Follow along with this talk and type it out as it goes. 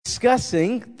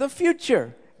discussing the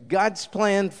future, God's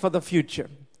plan for the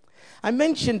future. I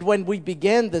mentioned when we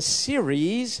began the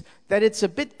series that it's a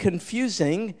bit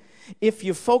confusing if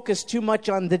you focus too much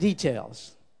on the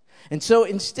details. And so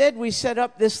instead we set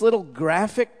up this little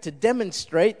graphic to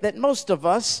demonstrate that most of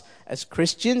us as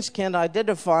Christians can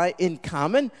identify in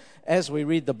common as we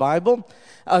read the Bible,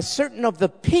 certain of the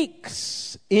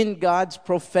peaks in God's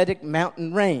prophetic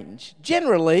mountain range.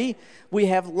 Generally, we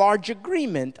have large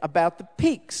agreement about the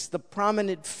peaks, the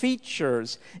prominent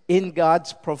features in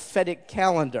God's prophetic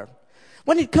calendar.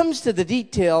 When it comes to the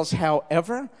details,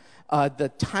 however,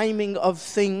 the timing of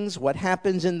things, what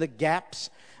happens in the gaps,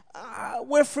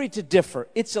 we're free to differ.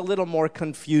 It's a little more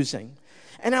confusing.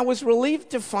 And I was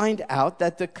relieved to find out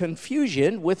that the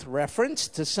confusion with reference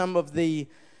to some of the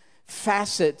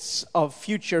facets of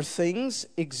future things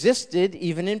existed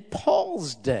even in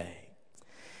Paul's day.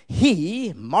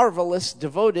 He, marvelous,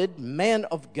 devoted man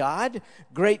of God,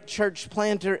 great church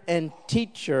planter and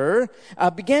teacher,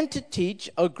 began to teach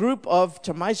a group of,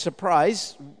 to my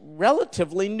surprise,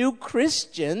 relatively new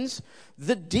Christians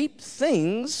the deep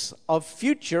things of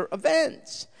future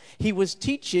events.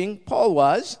 Paul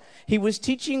was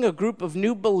teaching a group of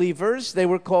new believers. They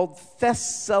were called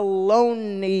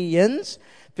Thessalonians,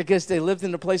 because they lived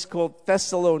in a place called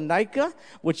Thessalonica,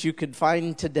 which you could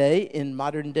find today in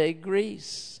modern-day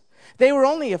Greece. They were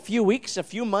only a few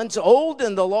months old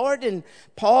in the Lord, and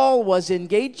Paul was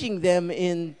engaging them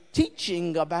in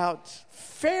teaching about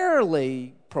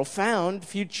fairly profound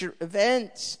future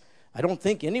events. I don't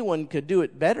think anyone could do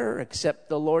it better except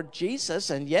the Lord Jesus,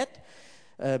 and yet,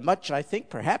 much I think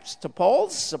perhaps to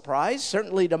Paul's surprise,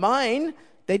 certainly to mine,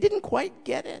 they didn't quite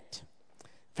get it.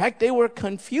 In fact, they were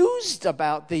confused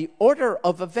about the order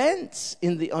of events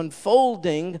in the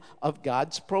unfolding of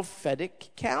God's prophetic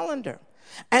calendar.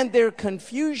 And their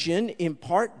confusion, in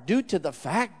part due to the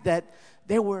fact that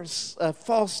there were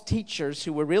false teachers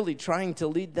who were really trying to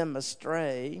lead them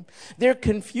astray. Their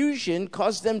confusion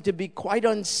caused them to be quite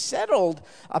unsettled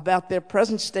about their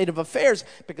present state of affairs,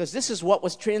 because this is what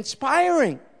was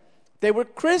transpiring. They were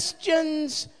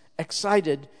Christians,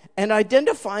 excited and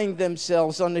identifying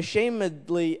themselves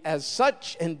unashamedly as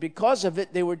such, and because of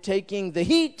it, they were taking the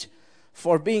heat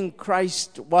for being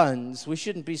Christ ones. We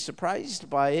shouldn't be surprised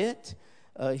by it.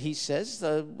 He says,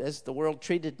 as the world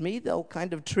treated me, they'll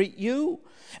kind of treat you.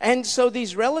 And so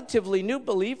these relatively new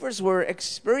believers were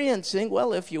experiencing,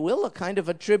 well, if you will, a kind of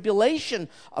a tribulation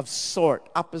of sort,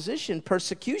 opposition,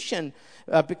 persecution,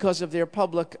 because of their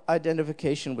public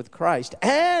identification with Christ.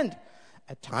 And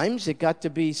at times it got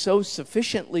to be so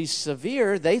sufficiently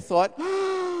severe, they thought,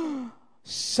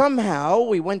 somehow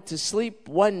we went to sleep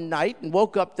one night and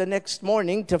woke up the next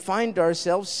morning to find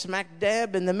ourselves smack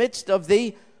dab in the midst of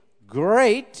the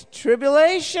Great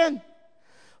Tribulation.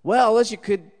 Well, as you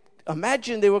could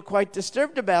imagine, they were quite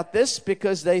disturbed about this,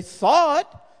 because they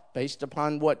thought, based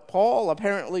upon what Paul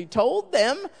apparently told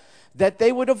them, that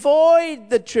they would avoid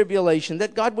the tribulation,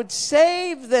 that God would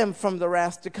save them from the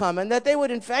wrath to come, and that they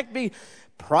would in fact be,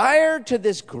 prior to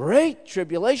this great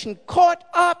tribulation, caught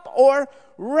up or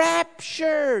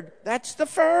raptured. That's the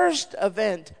first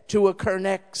event to occur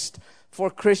next for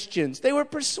Christians. They were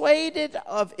persuaded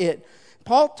of it.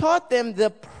 Paul taught them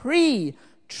the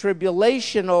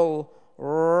pre-tribulational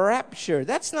rapture.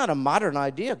 That's not a modern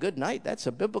idea. Good night. That's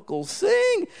a biblical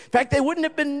thing. In fact, they wouldn't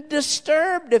have been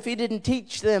disturbed if he didn't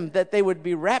teach them that they would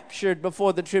be raptured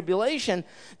before the tribulation.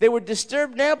 They were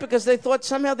disturbed now because they thought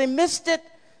somehow they missed it.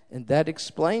 And that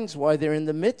explains why they're in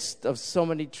the midst of so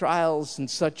many trials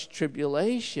and such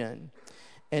tribulation.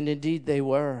 And indeed they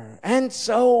were. And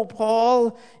so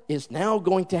Paul is now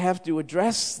going to have to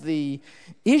address the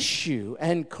issue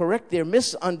and correct their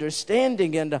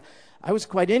misunderstanding. And I was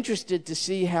quite interested to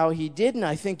see how he did, and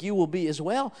I think you will be as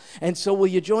well. And so will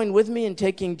you join with me in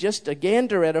taking just a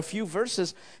gander at a few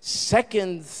verses?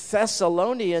 2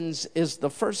 Thessalonians is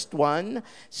the first one.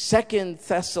 2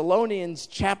 Thessalonians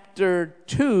chapter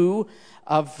 2,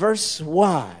 verse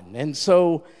 1. And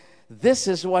so this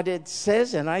is what it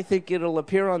says, and I think it'll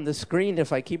appear on the screen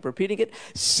if I keep repeating it.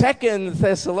 2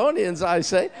 Thessalonians, I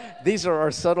say. These are our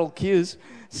subtle cues.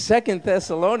 2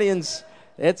 Thessalonians,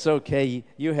 it's okay.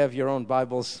 You have your own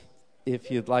Bibles if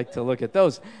you'd like to look at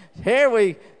those. Here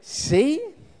we see.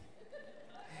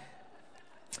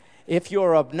 If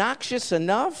you're obnoxious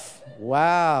enough,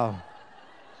 wow,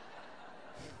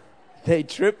 they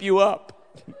trip you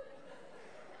up.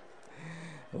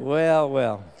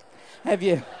 Well. Have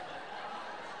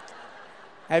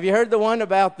you heard the one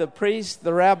about the priest,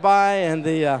 the rabbi, and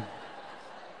the...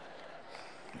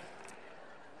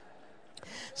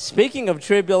 Speaking of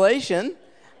tribulation,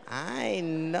 I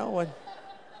know it.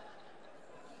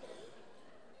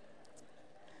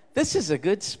 This is a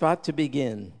good spot to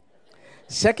begin.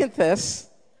 2 Thess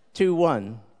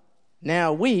 2:1.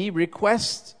 Now we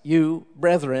request you,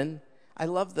 brethren. I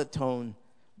love the tone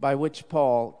by which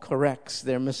Paul corrects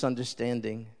their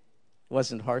misunderstanding.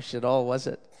 Wasn't harsh at all, was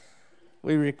it?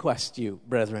 We request you,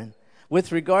 brethren,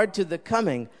 with regard to the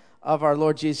coming of our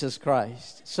Lord Jesus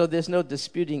Christ. So there's no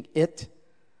disputing it.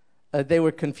 They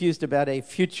were confused about a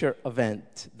future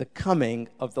event, the coming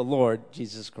of the Lord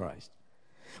Jesus Christ.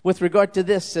 With regard to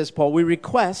this, says Paul, we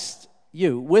request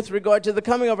you, with regard to the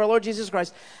coming of our Lord Jesus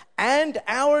Christ and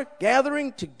our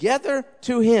gathering together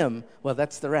to him. Well,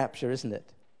 that's the rapture, isn't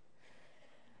it?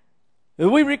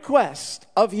 We request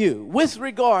of you, with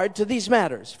regard to these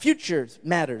matters, future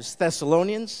matters,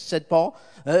 Thessalonians, said Paul,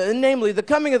 namely the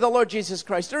coming of the Lord Jesus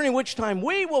Christ, during which time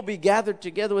we will be gathered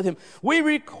together with him. We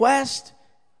request,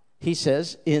 he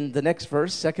says in the next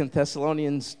verse, 2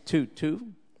 Thessalonians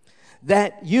 2:2,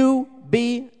 that you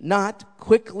be not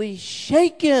quickly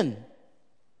shaken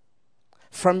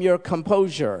from your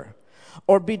composure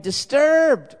or be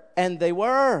disturbed. And they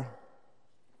were.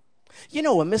 You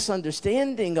know, a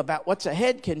misunderstanding about what's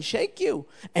ahead can shake you.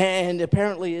 And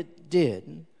apparently it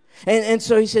did. And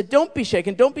so he said, don't be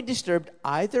shaken, don't be disturbed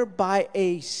either by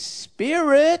a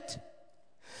spirit.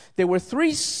 There were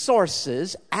three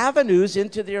sources, avenues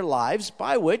into their lives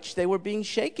by which they were being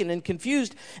shaken and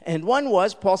confused. And one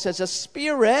was, Paul says, a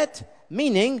spirit,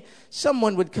 meaning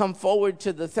someone would come forward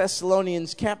to the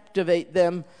Thessalonians, captivate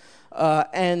them,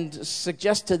 and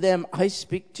suggest to them, I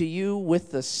speak to you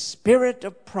with the spirit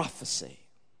of prophecy.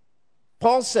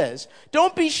 Paul says,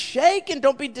 don't be shaken,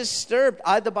 don't be disturbed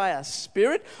either by a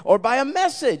spirit or by a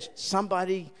message.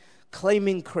 Somebody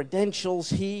claiming credentials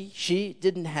she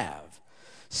didn't have.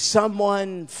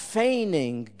 Someone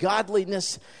feigning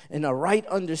godliness and a right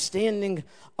understanding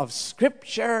of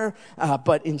Scripture,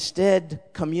 but instead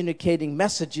communicating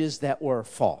messages that were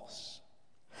false.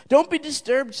 Don't be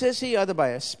disturbed, says he, either by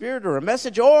a spirit or a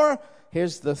message, or,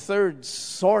 here's the third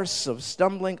source of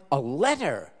stumbling, a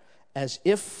letter as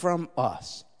if from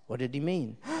us. What did he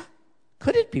mean?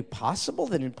 Could it be possible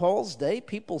that in Paul's day,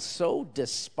 people so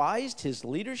despised his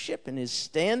leadership and his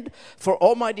stand for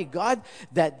Almighty God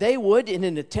that they would, in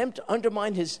an attempt to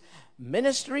undermine his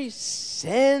ministry,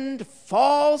 send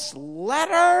false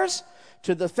letters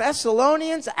to the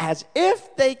Thessalonians as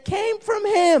if they came from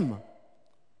him?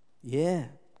 Yeah.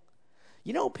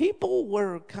 You know, people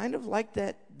were kind of like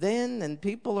that then, and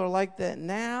people are like that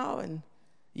now, and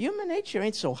human nature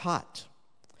ain't so hot.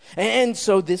 And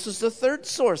so this is the third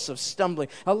source of stumbling.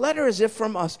 A letter as if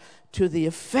from us, to the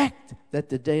effect that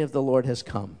the day of the Lord has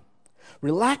come.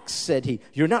 Relax, said he.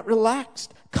 You're not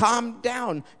relaxed. Calm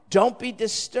down. Don't be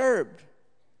disturbed.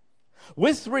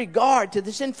 With regard to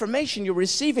this information you're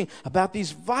receiving about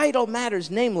these vital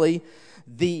matters, namely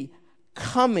the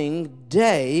coming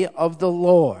day of the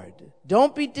Lord.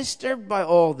 Don't be disturbed by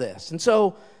all this. And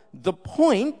so the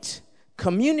point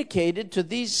communicated to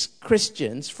these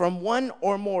Christians from one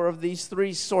or more of these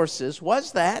three sources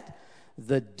was that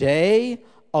the day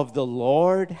of the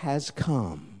Lord has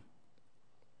come.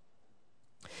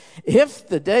 If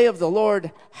the day of the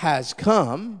Lord has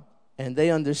come, and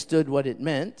they understood what it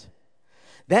meant,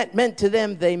 that meant to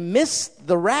them they missed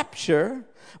the rapture,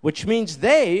 which means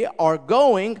they are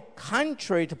going,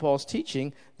 contrary to Paul's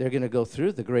teaching, they're going to go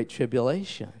through the Great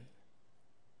Tribulation.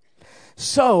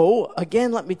 So,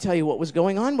 again, let me tell you what was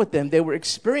going on with them. They were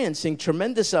experiencing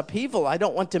tremendous upheaval. I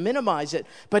don't want to minimize it,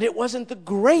 but it wasn't the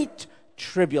Great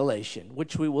Tribulation,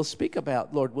 which we will speak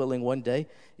about, Lord willing, one day,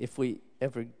 if we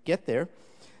ever get there.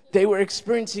 They were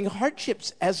experiencing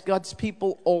hardships, as God's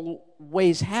people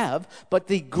always have, but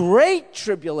the Great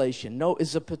Tribulation,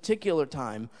 is a particular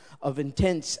time of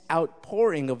intense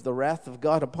outpouring of the wrath of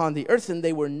God upon the earth, and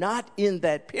they were not in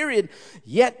that period,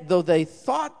 yet though they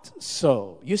thought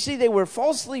so. You see, they were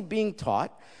falsely being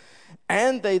taught,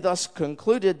 and they thus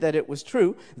concluded that it was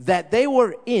true, that they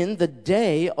were in the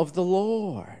day of the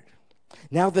Lord.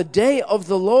 Now, the day of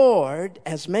the Lord,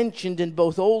 as mentioned in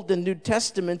both Old and New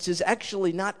Testaments, is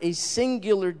actually not a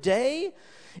singular day.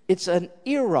 It's an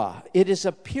era. It is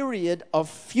a period of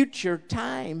future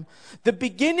time, the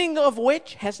beginning of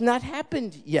which has not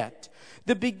happened yet.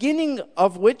 The beginning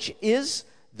of which is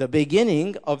the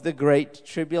beginning of the Great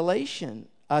Tribulation,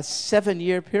 a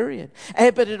 7-year period.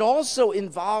 But it also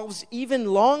involves even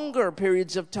longer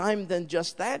periods of time than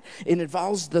just that. It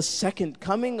involves the second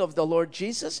coming of the Lord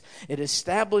Jesus. It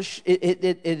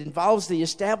involves the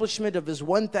establishment of his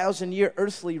 1,000-year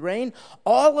earthly reign.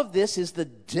 All of this is the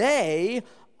day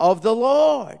of the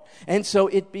Lord. And so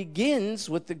it begins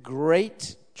with the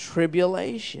Great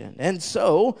Tribulation. And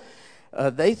so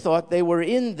they thought they were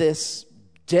in this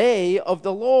day of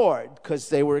the Lord, because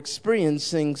they were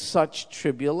experiencing such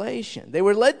tribulation. They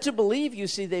were led to believe, you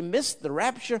see, they missed the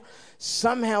rapture.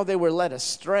 Somehow they were led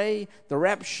astray. The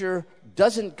rapture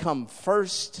doesn't come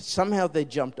first. Somehow they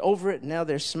jumped over it. Now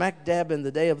they're smack dab in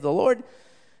the day of the Lord,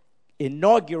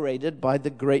 inaugurated by the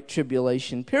Great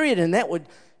Tribulation period. And that would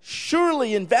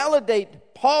surely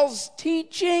invalidate Paul's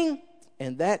teaching,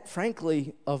 and that,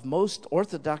 frankly, of most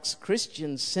Orthodox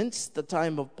Christians since the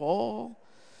time of Paul,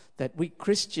 that we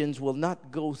Christians will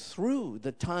not go through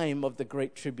the time of the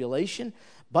Great Tribulation,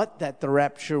 but that the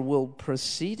rapture will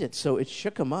precede it. So it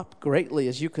shook them up greatly,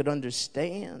 as you could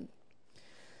understand.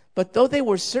 But though they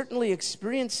were certainly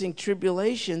experiencing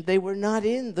tribulation, they were not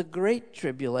in the Great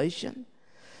Tribulation.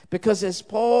 Because as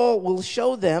Paul will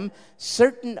show them,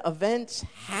 certain events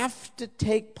have to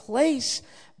take place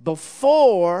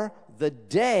before the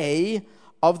day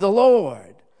of the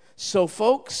Lord. So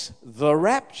folks, the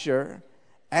rapture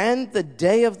and the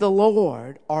day of the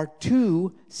Lord are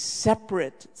two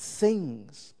separate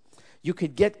things. You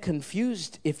could get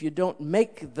confused if you don't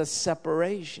make the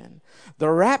separation. The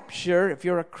rapture, if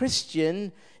you're a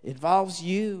Christian, involves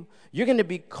you. You're going to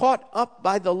be caught up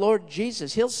by the Lord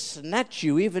Jesus. He'll snatch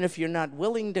you even if you're not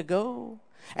willing to go.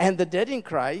 And the dead in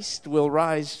Christ will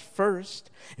rise first.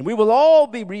 And we will all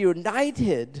be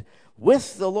reunited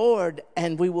with the Lord,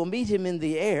 and we will meet him in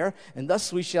the air, and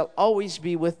thus we shall always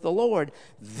be with the Lord.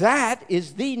 That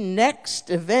is the next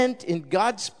event in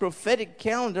God's prophetic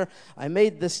calendar. I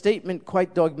made the statement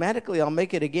quite dogmatically. I'll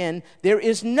make it again. There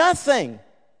is nothing,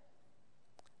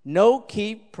 no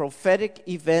key prophetic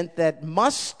event that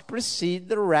must precede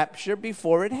the rapture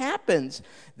before it happens.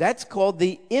 That's called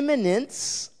the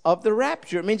imminence of the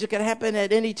rapture. It means it can happen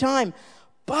at any time.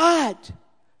 But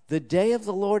the day of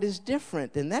the Lord is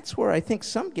different, and that's where I think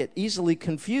some get easily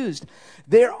confused.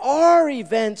 There are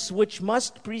events which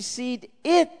must precede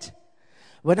it.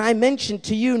 When I mentioned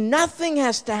to you, nothing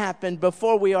has to happen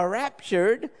before we are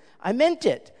raptured, I meant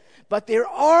it. But there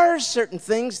are certain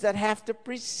things that have to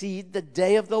precede the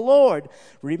day of the Lord.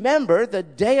 Remember, the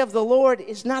day of the Lord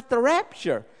is not the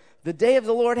rapture. The day of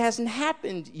the Lord hasn't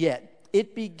happened yet.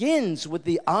 It begins with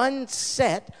the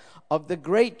onset of the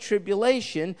Great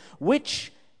Tribulation,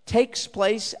 which takes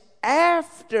place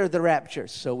after the rapture.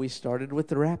 So we started with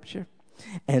the rapture.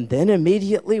 And then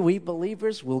immediately we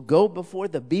believers will go before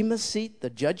the bema seat, the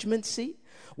judgment seat,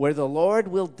 where the Lord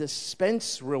will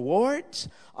dispense rewards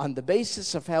on the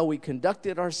basis of how we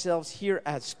conducted ourselves here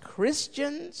as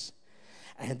Christians.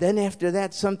 And then after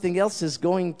that, something else is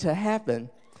going to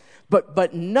happen.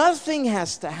 But nothing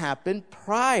has to happen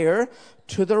prior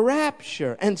to the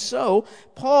rapture. And so,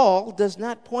 Paul does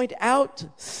not point out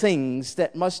things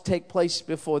that must take place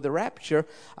before the rapture.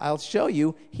 I'll show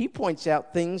you. He points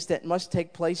out things that must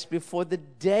take place before the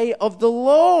day of the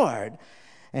Lord.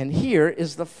 And here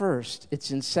is the first.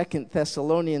 It's in 2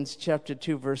 Thessalonians chapter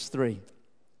 2, verse 3.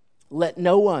 Let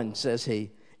no one, says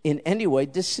he, in any way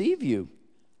deceive you.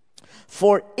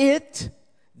 For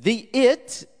the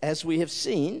it, as we have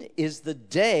seen, is the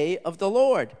day of the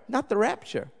Lord, not the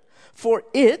rapture. For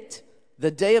it,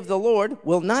 the day of the Lord,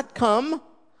 will not come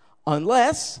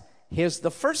unless, here's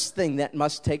the first thing that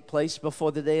must take place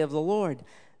before the day of the Lord,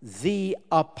 the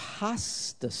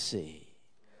apostasy.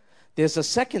 There's a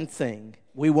second thing.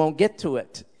 We won't get to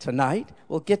it tonight.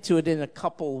 We'll get to it in a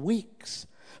couple weeks.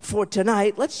 For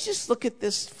tonight, let's just look at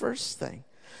this first thing.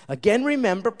 Again,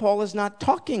 remember, Paul is not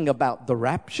talking about the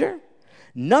rapture.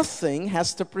 Nothing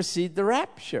has to precede the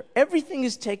rapture. Everything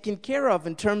is taken care of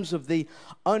in terms of the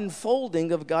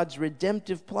unfolding of God's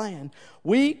redemptive plan.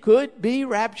 We could be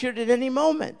raptured at any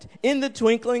moment, in the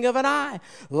twinkling of an eye,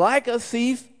 like a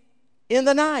thief in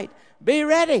the night. Be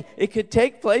ready. It could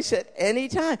take place at any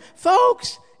time.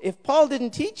 Folks, if Paul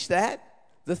didn't teach that,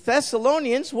 the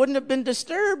Thessalonians wouldn't have been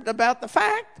disturbed about the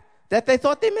fact that they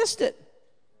thought they missed it.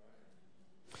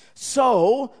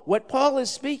 So, what Paul is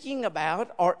speaking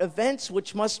about are events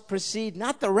which must precede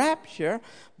not the rapture,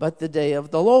 but the day of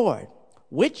the Lord,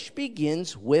 which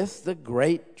begins with the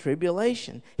Great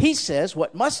Tribulation. He says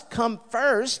what must come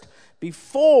first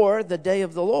before the day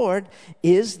of the Lord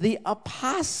is the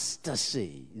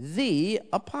apostasy. The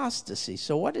apostasy.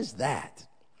 So what is that?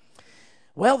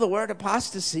 Well, the word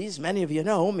apostasy, as many of you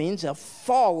know, means a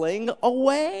falling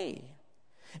away.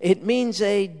 It means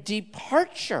a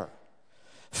departure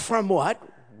from what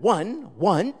one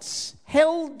once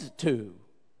held to.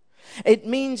 It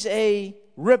means a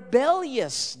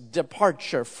rebellious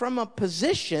departure from a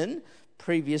position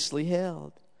previously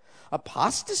held.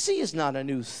 Apostasy is not a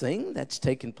new thing that's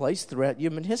taken place throughout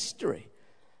human history.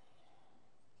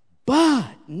 But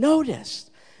notice,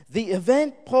 the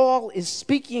event Paul is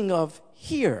speaking of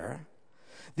here,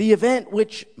 the event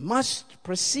which must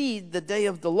precede the day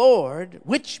of the Lord,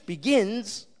 which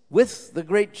begins with the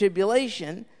Great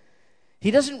Tribulation, he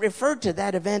doesn't refer to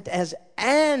that event as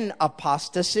an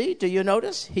apostasy. Do you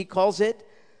notice? He calls it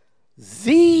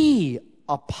the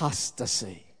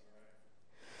apostasy.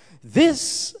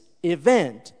 This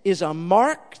event is a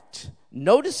marked,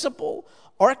 noticeable,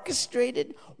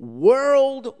 orchestrated,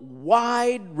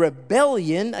 worldwide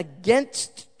rebellion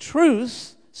against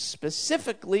truth,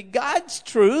 specifically God's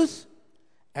truth,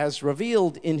 as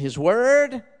revealed in His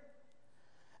Word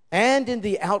and in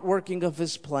the outworking of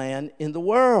His plan in the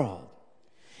world.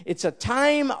 It's a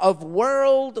time of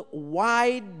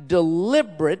worldwide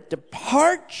deliberate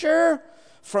departure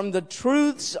from the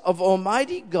truths of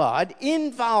Almighty God,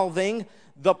 involving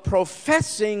the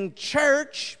professing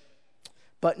church,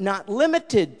 but not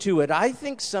limited to it. I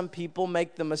think some people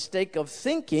make the mistake of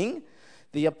thinking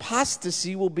the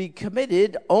apostasy will be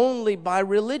committed only by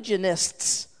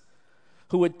religionists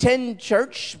who attend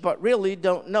church but really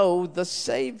don't know the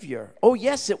Savior. Oh,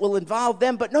 yes, it will involve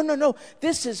them, but no.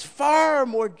 This is far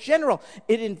more general.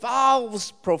 It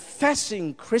involves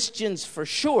professing Christians for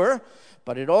sure,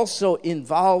 but it also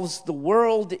involves the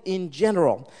world in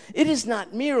general. It is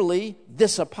not merely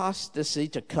this apostasy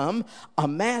to come, a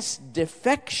mass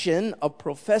defection of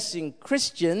professing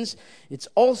Christians. It's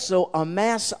also a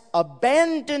mass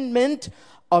abandonment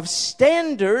of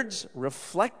standards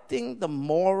reflecting the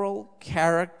moral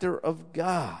character of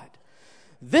God.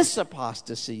 This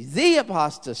apostasy, the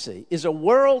apostasy, is a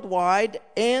worldwide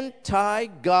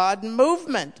anti-God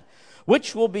movement,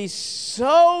 which will be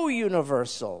so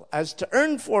universal as to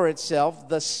earn for itself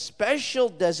the special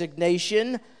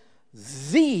designation,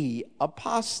 the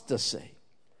apostasy.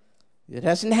 It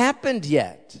hasn't happened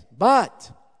yet,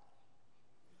 but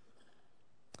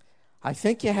I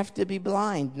think you have to be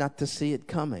blind not to see it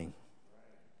coming.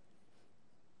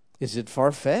 Is it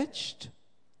far-fetched?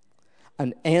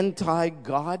 An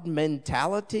anti-God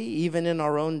mentality, even in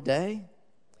our own day?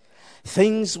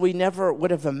 Things we never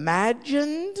would have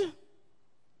imagined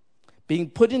being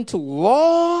put into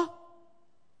law?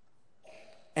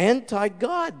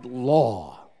 Anti-God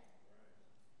law.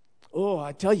 Oh,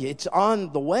 I tell you, it's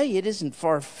on the way. It isn't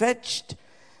far-fetched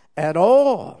at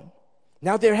all.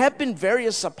 Now, there have been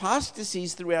various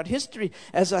apostasies throughout history,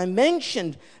 as I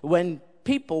mentioned, when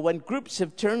groups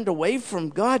have turned away from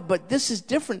God, but this is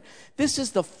different. This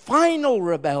is the final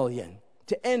rebellion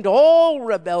to end all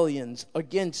rebellions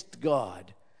against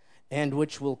God, and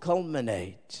which will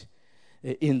culminate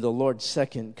in the Lord's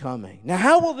second coming. Now,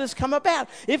 how will this come about?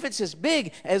 If it's as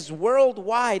big, as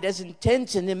worldwide, as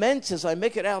intense and immense as I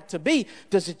make it out to be,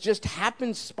 does it just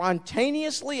happen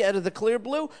spontaneously out of the clear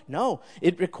blue? No,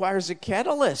 it requires a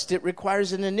catalyst. It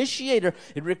requires an initiator.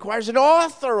 It requires an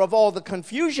author of all the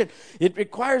confusion. It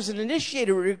requires an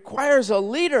initiator. It requires a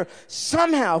leader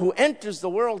somehow who enters the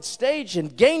world stage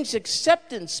and gains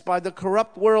acceptance by the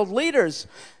corrupt world leaders.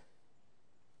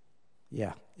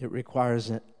 Yeah, it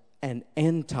requires an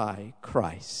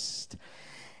Antichrist.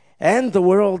 And the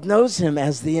world knows him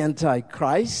as the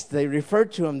Antichrist. They refer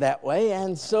to him that way.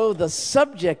 And so the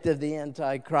subject of the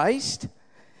Antichrist,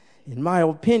 in my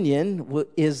opinion,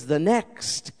 is the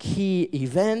next key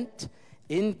event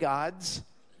in God's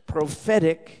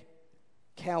prophetic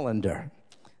calendar.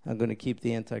 I'm going to keep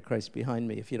the Antichrist behind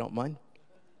me, if you don't mind.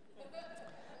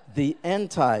 The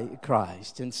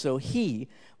Antichrist. And so he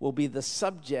will be the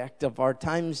subject of our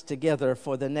times together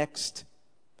for the next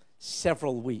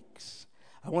several weeks.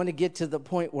 I want to get to the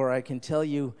point where I can tell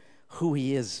you who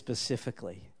he is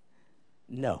specifically.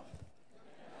 No.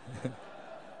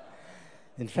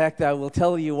 In fact, I will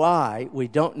tell you why we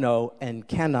don't know and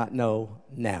cannot know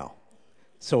now.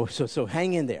 So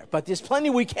hang in there. But there's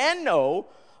plenty we can know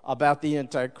about the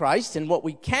Antichrist, and what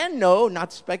we can know,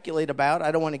 not speculate about, I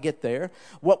don't want to get there.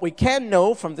 What we can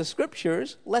know from the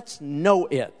Scriptures, let's know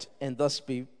it and thus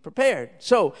be prepared.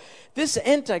 So this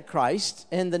Antichrist,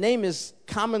 and the name is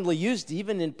commonly used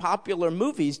even in popular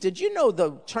movies. Did you know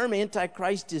the term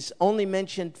Antichrist is only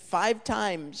mentioned 5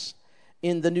 times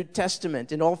in the New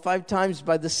Testament, and all 5 times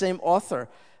by the same author,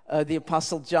 the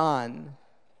Apostle John?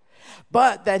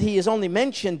 But that he is only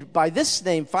mentioned by this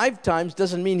name 5 times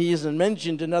doesn't mean he isn't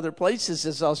mentioned in other places,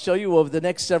 as I'll show you over the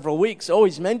next several weeks. Oh,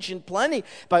 he's mentioned plenty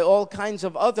by all kinds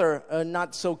of other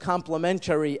not so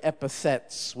complimentary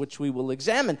epithets, which we will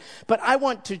examine. But I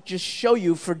want to just show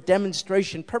you, for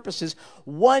demonstration purposes,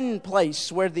 one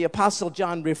place where the Apostle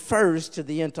John refers to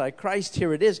the Antichrist.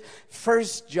 Here it is, 1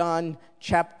 John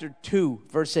chapter 2,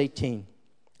 verse 18.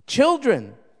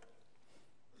 Children,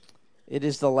 it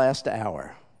is the last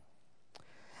hour.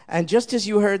 And just as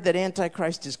you heard that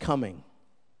Antichrist is coming,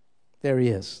 there he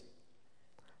is.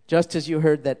 just as you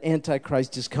heard that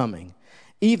Antichrist is coming.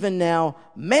 Even now,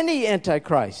 many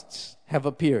Antichrists have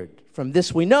appeared. From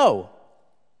this we know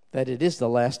that it is the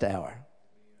last hour.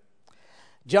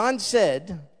 John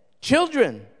said,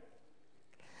 children,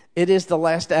 it is the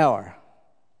last hour.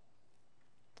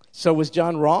 So was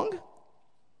John wrong?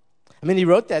 I mean, he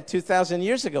wrote that 2,000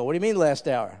 years ago. What do you mean last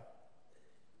hour?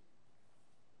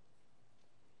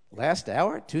 Last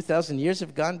hour? 2,000 years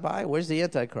have gone by. Where's the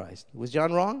Antichrist? Was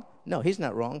John wrong? No, he's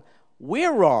not wrong.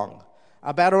 We're wrong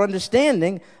about our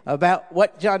understanding about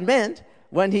what John meant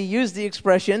when he used the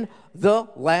expression, the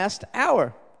last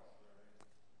hour.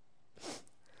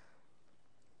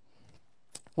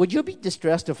 Would you be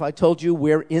distressed if I told you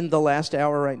we're in the last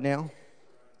hour right now?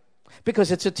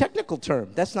 Because it's a technical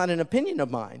term. That's not an opinion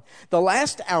of mine. The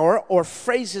last hour, or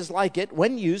phrases like it,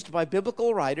 when used by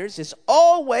biblical writers, is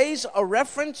always a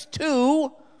reference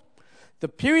to the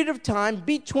period of time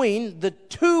between the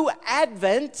two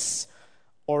advents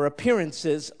or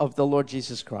appearances of the Lord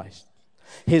Jesus Christ.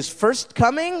 His first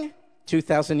coming,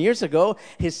 2,000 years ago.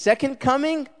 His second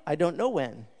coming, I don't know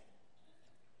when.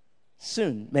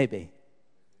 Soon, maybe.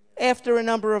 After a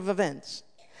number of events.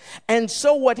 And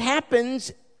so what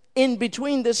happens in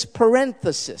between this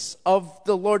parenthesis of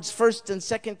the Lord's first and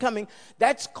second coming,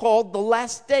 that's called the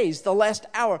last days, the last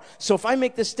hour. So if I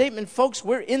make this statement, folks,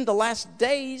 we're in the last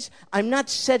days, I'm not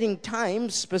setting time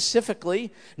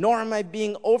specifically, nor am I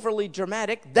being overly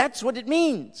dramatic. That's what it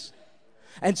means.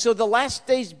 And so the last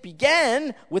days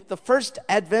began with the first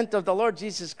advent of the Lord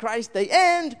Jesus Christ. They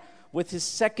end with his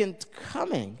second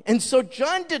coming. And so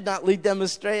John did not lead them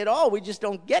astray at all. We just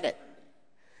don't get it.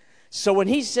 So when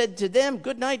he said to them,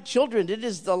 good night, children, it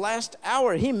is the last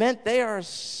hour, he meant they are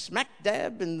smack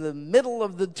dab in the middle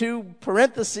of the two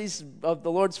parentheses of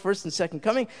the Lord's first and second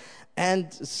coming.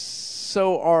 And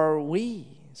so are we.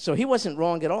 So he wasn't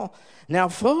wrong at all. Now,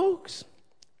 folks,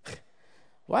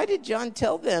 why did John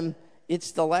tell them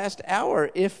it's the last hour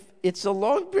if it's a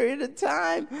long period of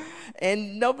time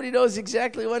and nobody knows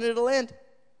exactly when it'll end?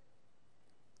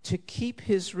 To keep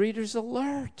his readers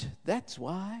alert. That's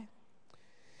why.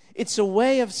 It's a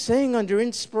way of saying under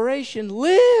inspiration,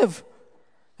 live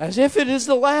as if it is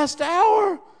the last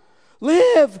hour.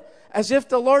 Live as if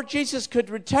the Lord Jesus could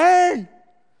return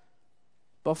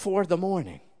before the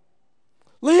morning.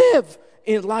 Live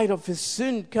in light of his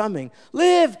soon coming.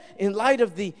 Live in light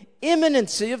of the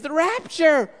imminency of the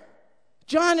rapture.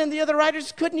 John and the other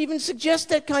writers couldn't even suggest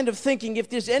that kind of thinking. If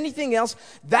there's anything else,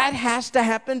 that has to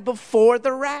happen before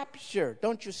the rapture.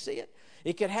 Don't you see it?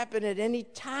 It could happen at any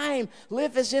time.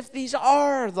 Live as if these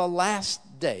are the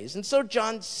last days. And so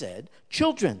John said,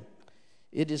 children,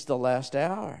 it is the last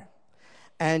hour.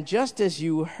 And just as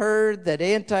you heard that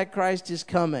Antichrist is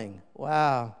coming,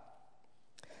 wow,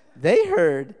 they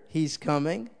heard he's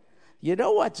coming. You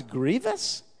know what's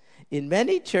grievous? In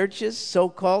many churches,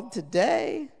 so-called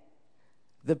today,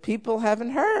 the people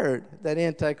haven't heard that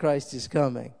Antichrist is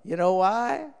coming. You know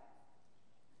why?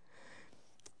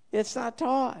 It's not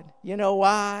taught. You know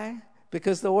why?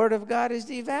 Because the Word of God is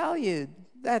devalued.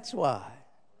 That's why.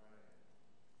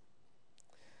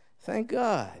 Thank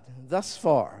God, thus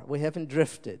far, we haven't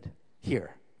drifted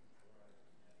here.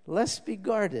 Let's be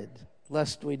guarded,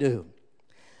 lest we do.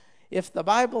 If the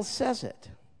Bible says it,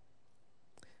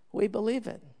 we believe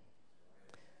it.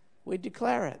 We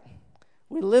declare it.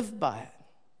 We live by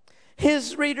it.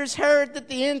 His readers heard that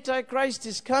the Antichrist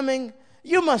is coming.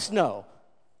 You must know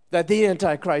that the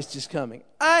Antichrist is coming.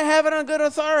 I have it on good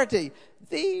authority.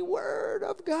 The Word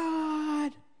of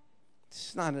God.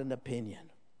 It's not an opinion.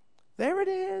 There it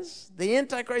is. The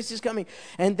Antichrist is coming.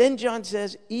 And then John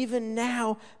says, even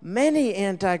now, many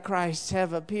Antichrists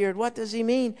have appeared. What does he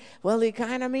mean? Well, he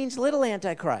kind of means little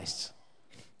Antichrists.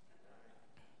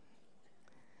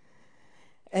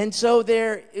 And so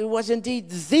there it was indeed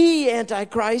the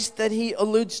Antichrist that he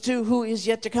alludes to, who is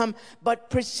yet to come. But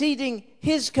preceding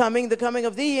his coming, the coming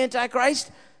of the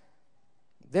Antichrist,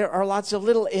 there are lots of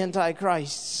little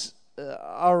Antichrists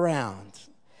around.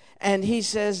 And he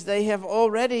says they have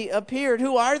already appeared.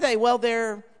 Who are they? Well,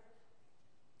 they're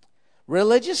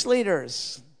religious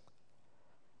leaders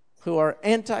who are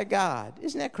anti-God.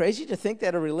 Isn't that crazy to think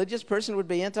that a religious person would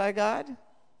be anti-God?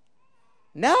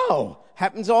 No,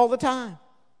 happens all the time.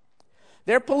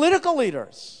 They're political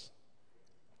leaders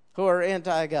who are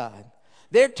anti-God.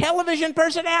 They're television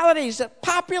personalities,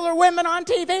 popular women on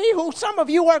TV who some of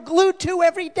you are glued to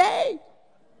every day,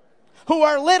 who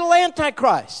are little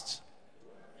antichrists.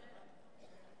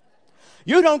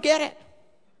 You don't get it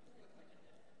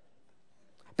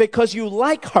because you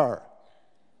like her.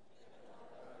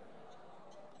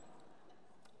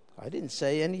 I didn't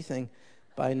say anything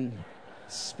by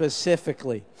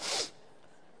specifically.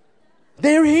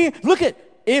 They're here. Look at,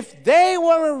 if they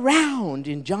were around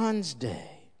in John's day,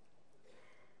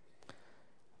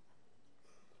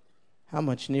 how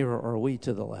much nearer are we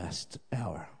to the last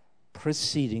hour,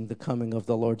 preceding the coming of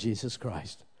the Lord Jesus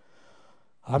Christ?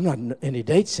 I'm not any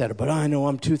date setter, but I know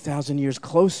I'm 2,000 years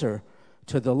closer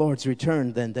to the Lord's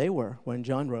return than they were when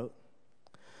John wrote.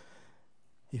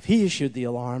 If he issued the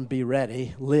alarm, be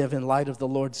ready, live in light of the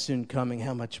Lord's soon coming,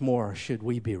 how much more should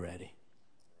we be ready?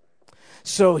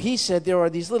 So he said there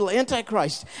are these little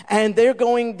antichrists, and they're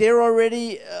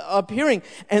already appearing.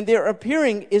 And their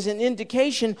appearing is an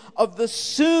indication of the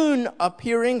soon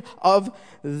appearing of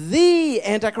the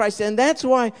Antichrist. And that's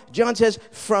why John says,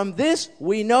 from this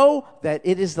we know that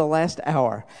it is the last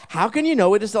hour. How can you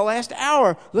know it is the last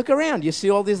hour? Look around. You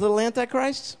see all these little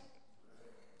antichrists?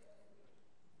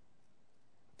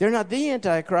 They're not the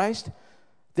Antichrist.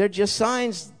 They're just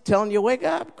signs telling you, wake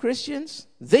up, Christians.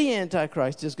 The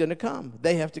Antichrist is going to come.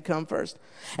 They have to come first.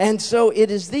 And so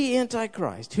it is the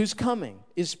Antichrist whose coming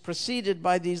is preceded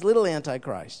by these little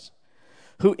Antichrists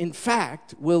who, in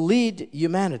fact, will lead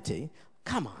humanity.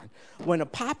 Come on. When a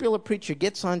popular preacher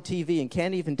gets on TV and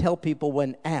can't even tell people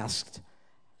when asked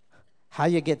how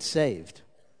you get saved.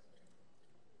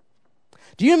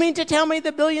 Do you mean to tell me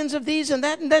the billions of these and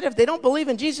that, if they don't believe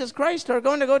in Jesus Christ, are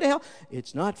going to go to hell?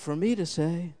 It's not for me to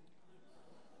say.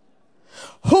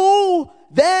 Who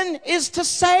then is to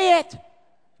say it?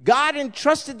 God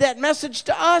entrusted that message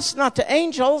to us, not to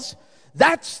angels.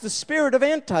 That's the spirit of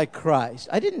Antichrist.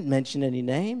 I didn't mention any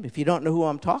name. If you don't know who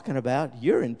I'm talking about,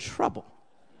 you're in trouble.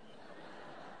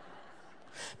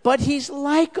 But he's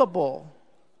likable.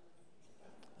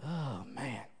 Oh,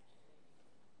 man.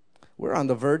 We're on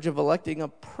the verge of electing a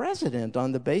president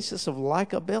on the basis of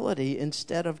likability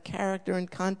instead of character and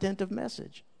content of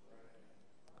message.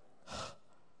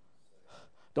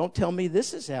 Don't tell me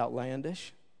this is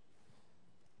outlandish.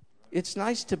 It's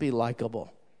nice to be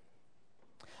likable.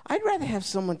 I'd rather have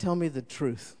someone tell me the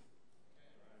truth.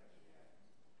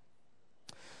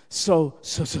 So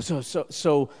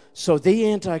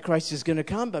the Antichrist is going to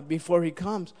come, but before he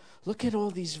comes, look at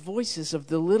all these voices of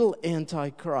the little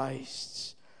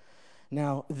Antichrists.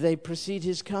 Now, they precede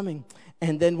his coming.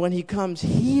 And then when he comes,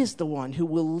 he is the one who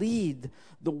will lead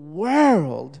the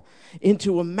world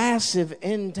into a massive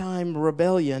end-time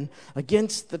rebellion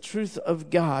against the truth of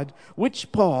God, which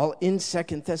Paul, in 2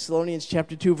 Thessalonians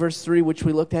chapter 2, verse 3, which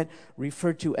we looked at,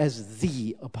 referred to as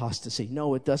the apostasy.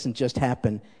 No, it doesn't just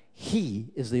happen.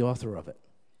 He is the author of it.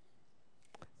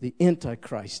 The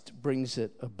Antichrist brings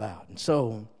it about. And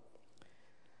so,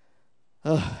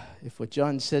 if what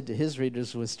John said to his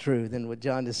readers was true, then what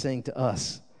John is saying to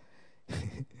us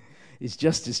is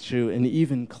just as true and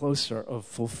even closer of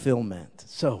fulfillment.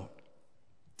 So,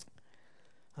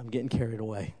 I'm getting carried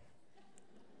away.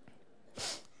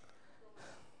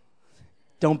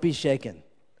 Don't be shaken,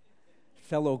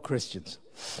 fellow Christians,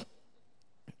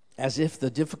 as if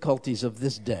the difficulties of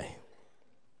this day,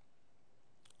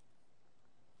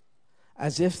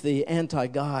 as if the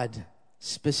anti-God,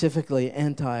 specifically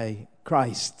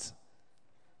anti-Christ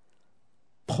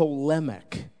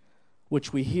polemic,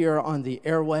 which we hear on the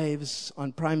airwaves,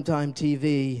 on primetime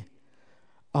TV,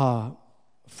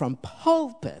 from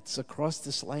pulpits across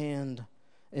this land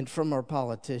and from our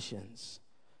politicians.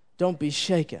 Don't be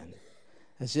shaken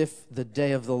as if the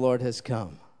day of the Lord has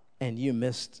come and you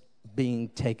missed being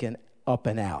taken up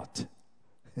and out.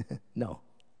 No.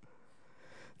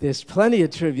 There's plenty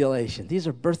of tribulation. These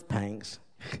are birth pangs.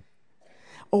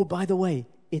 Oh, by the way,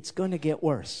 it's going to get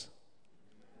worse.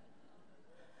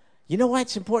 You know why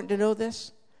it's important to know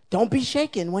this? Don't be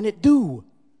shaken when it do.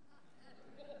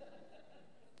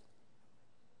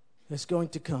 It's going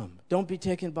to come. Don't be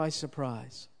taken by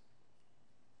surprise.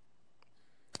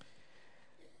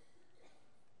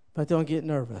 But don't get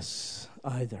nervous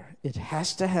either. It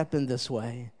has to happen this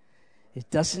way. It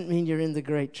doesn't mean you're in the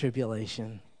great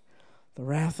tribulation. The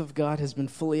wrath of God has been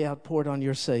fully outpoured on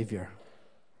your Savior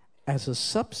as a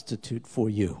substitute for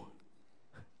you.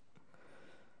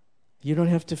 You don't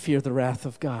have to fear the wrath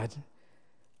of God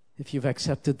if you've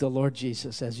accepted the Lord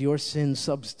Jesus as your sin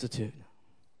substitute.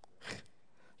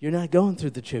 You're not going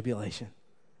through the tribulation.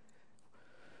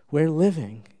 We're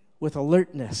living with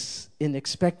alertness in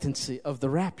expectancy of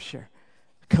the rapture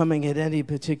coming at any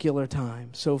particular time.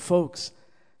 So, folks,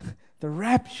 the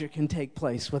rapture can take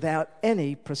place without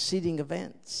any preceding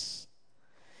events.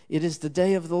 It is the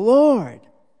day of the Lord,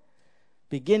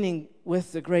 beginning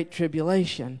with the Great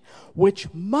Tribulation,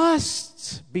 which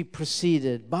must be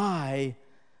preceded by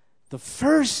the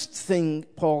first thing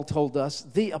Paul told us,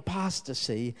 the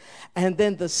apostasy, and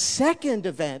then the second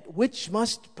event, which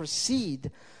must precede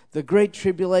the Great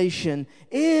Tribulation,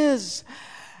 is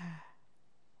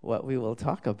what we will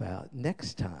talk about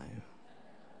next time.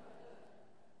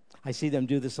 I see them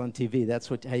do this on TV. That's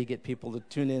how you get people to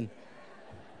tune in.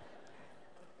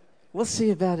 We'll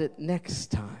see about it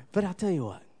next time. But I'll tell you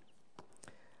what.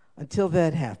 Until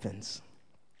that happens,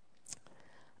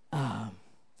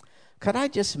 could I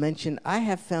just mention, I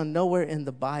have found nowhere in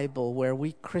the Bible where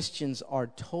we Christians are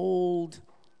told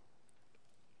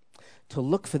to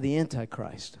look for the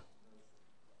Antichrist.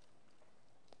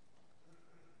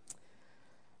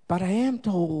 But I am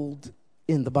told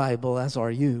in the Bible, as are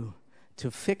you,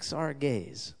 to fix our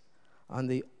gaze on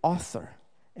the author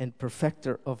and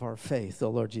perfecter of our faith, the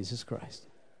Lord Jesus Christ.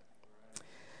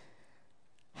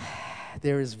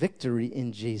 There is victory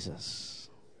in Jesus.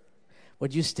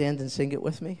 Would you stand and sing it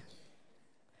with me?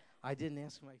 I didn't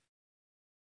ask my